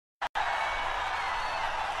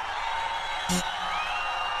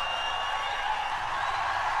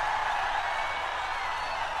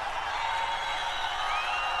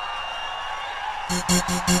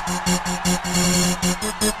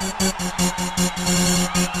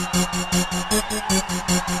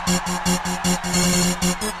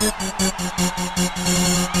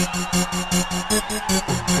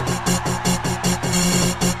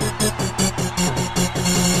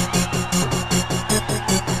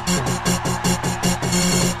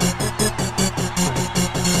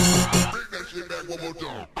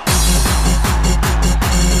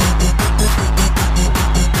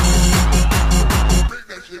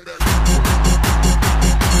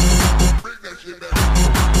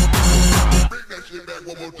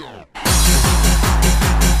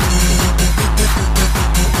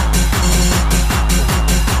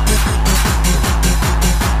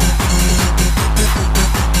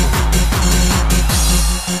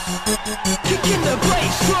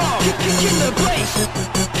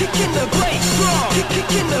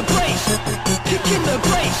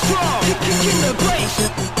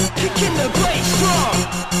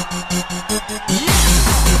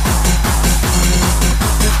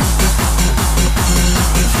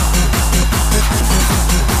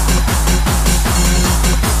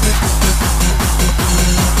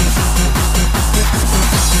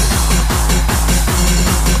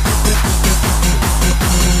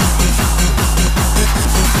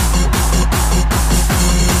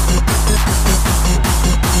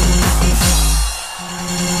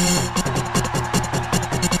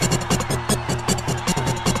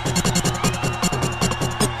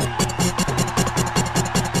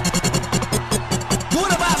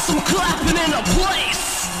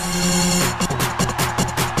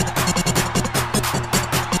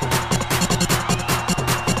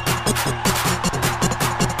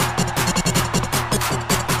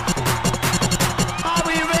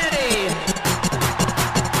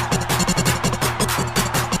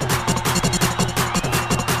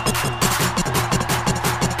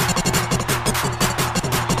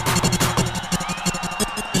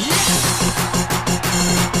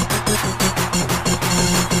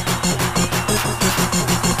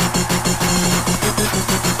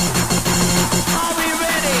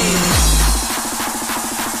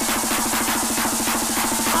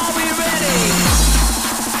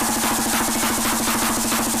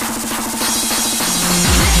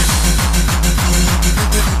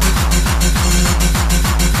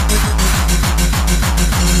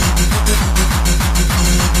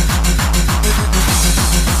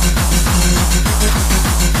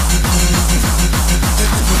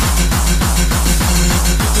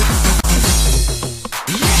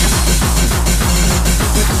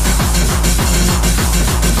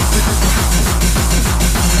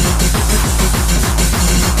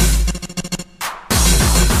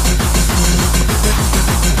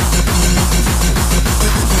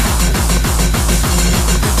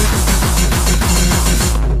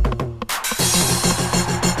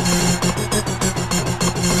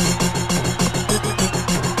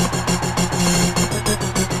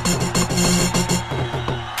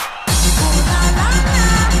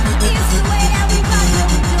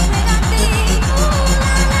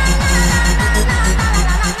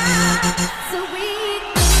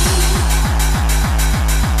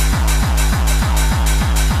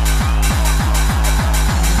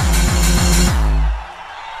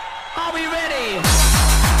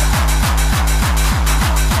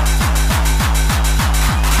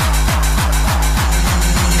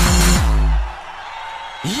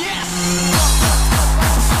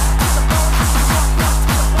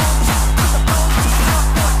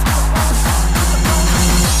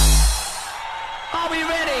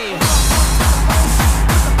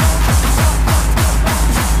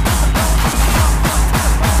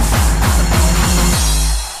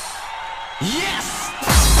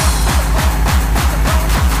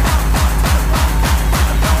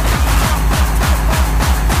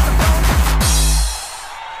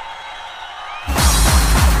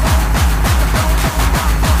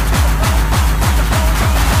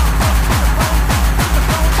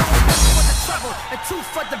To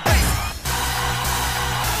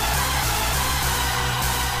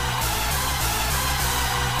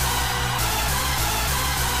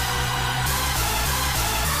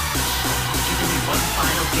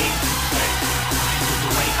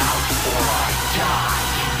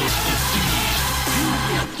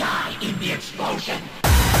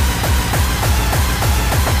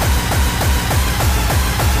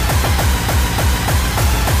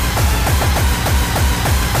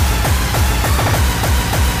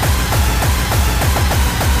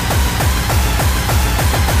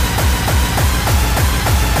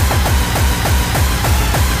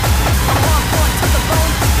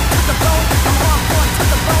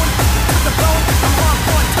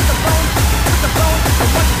the bone,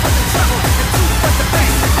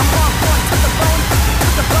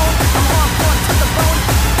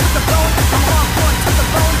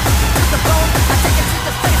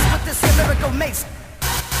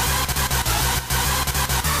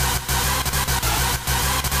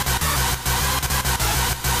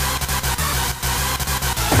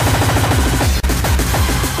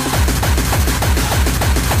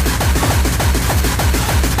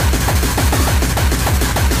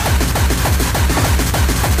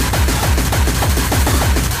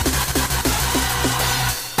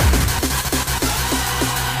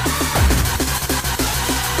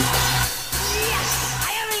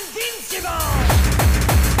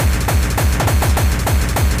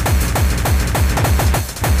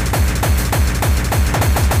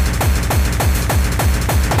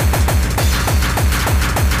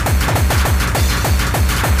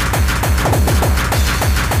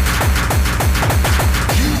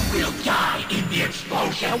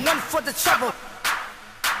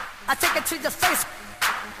 I take it to the face,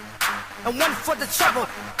 and one for the trouble.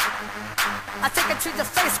 I take it to the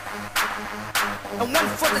face, and one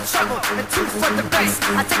for the trouble, and two for the bass.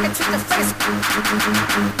 I take it to the face,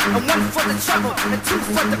 and one for the trouble, and two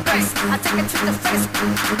for the bass. I take it to the face,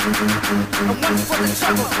 and one for the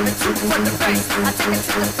trouble, and two for the bass. I take it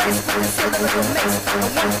to the face with this here lyrical mix,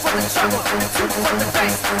 and one for the trouble, and two for the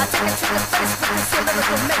bass. I take it to the face with this here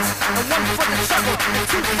lyrical mix, and one for the trouble, and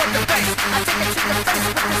two for the bass. I take it to the face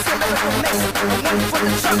with this here lyrical mix, and one for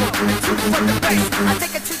the trouble, and two for the bass. I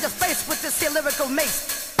take it to the face with this here lyrical mix.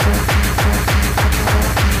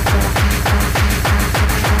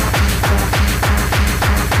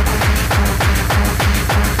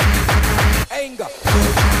 Anger.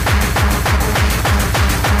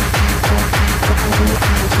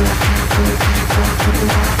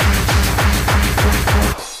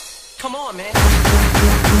 Come on, man.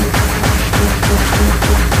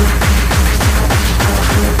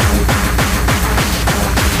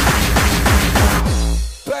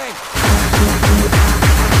 Bang.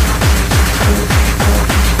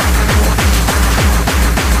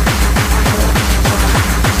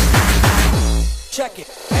 Check it.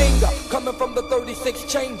 Anger coming from the 36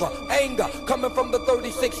 chamber. Anger coming from the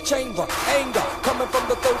 36 chamber. Anger coming from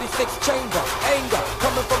the 36 chamber. Anger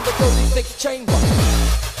coming from the 36 chamber.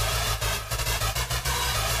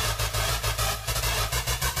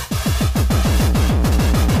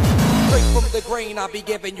 Straight from the grain, I be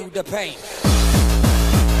giving you the pain.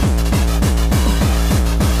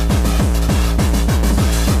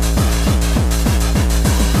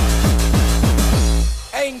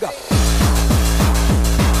 Anger.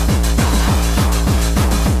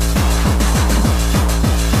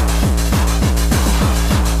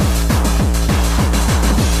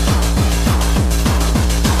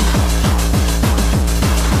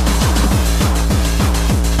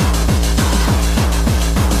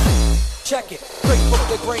 Check it, straight from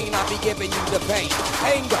the grain, I be giving you the pain.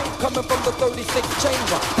 Anger, coming from the 36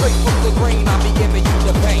 chamber. Straight from the grain, I be giving you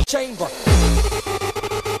the pain. Chamber.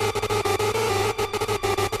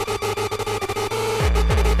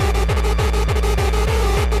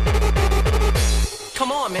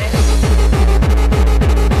 Come on, man.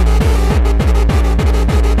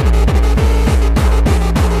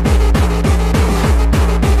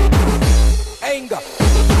 Anger.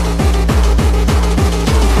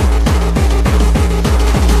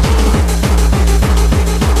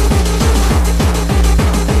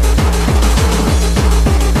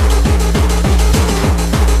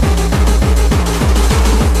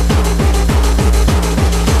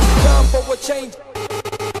 Time for a change.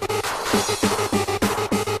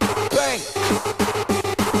 Bang.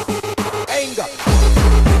 Anger.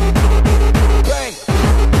 Bang.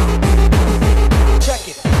 Check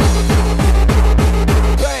it.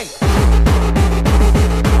 Bang.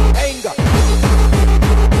 Anger.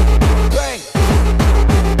 Bang.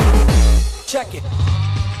 Check it.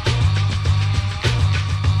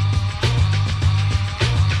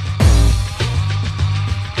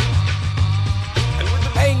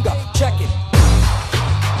 Anger. Check it.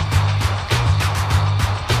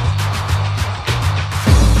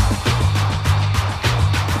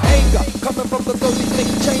 Anger coming from the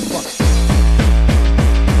 36 chamber.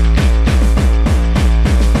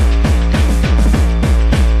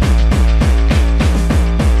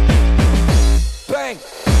 Bang.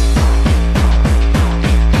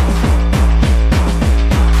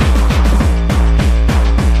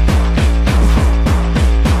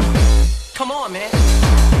 Come on, man.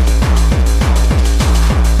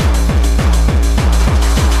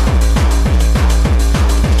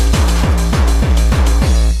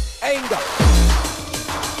 Anger.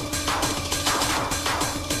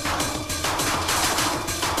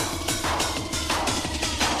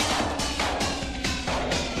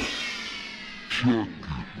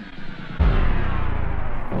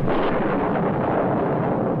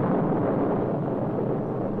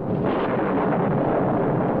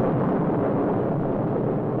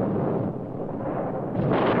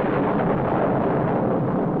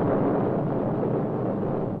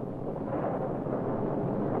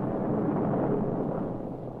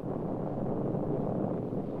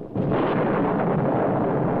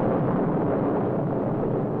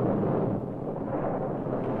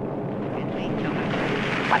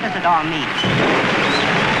 What does it all mean?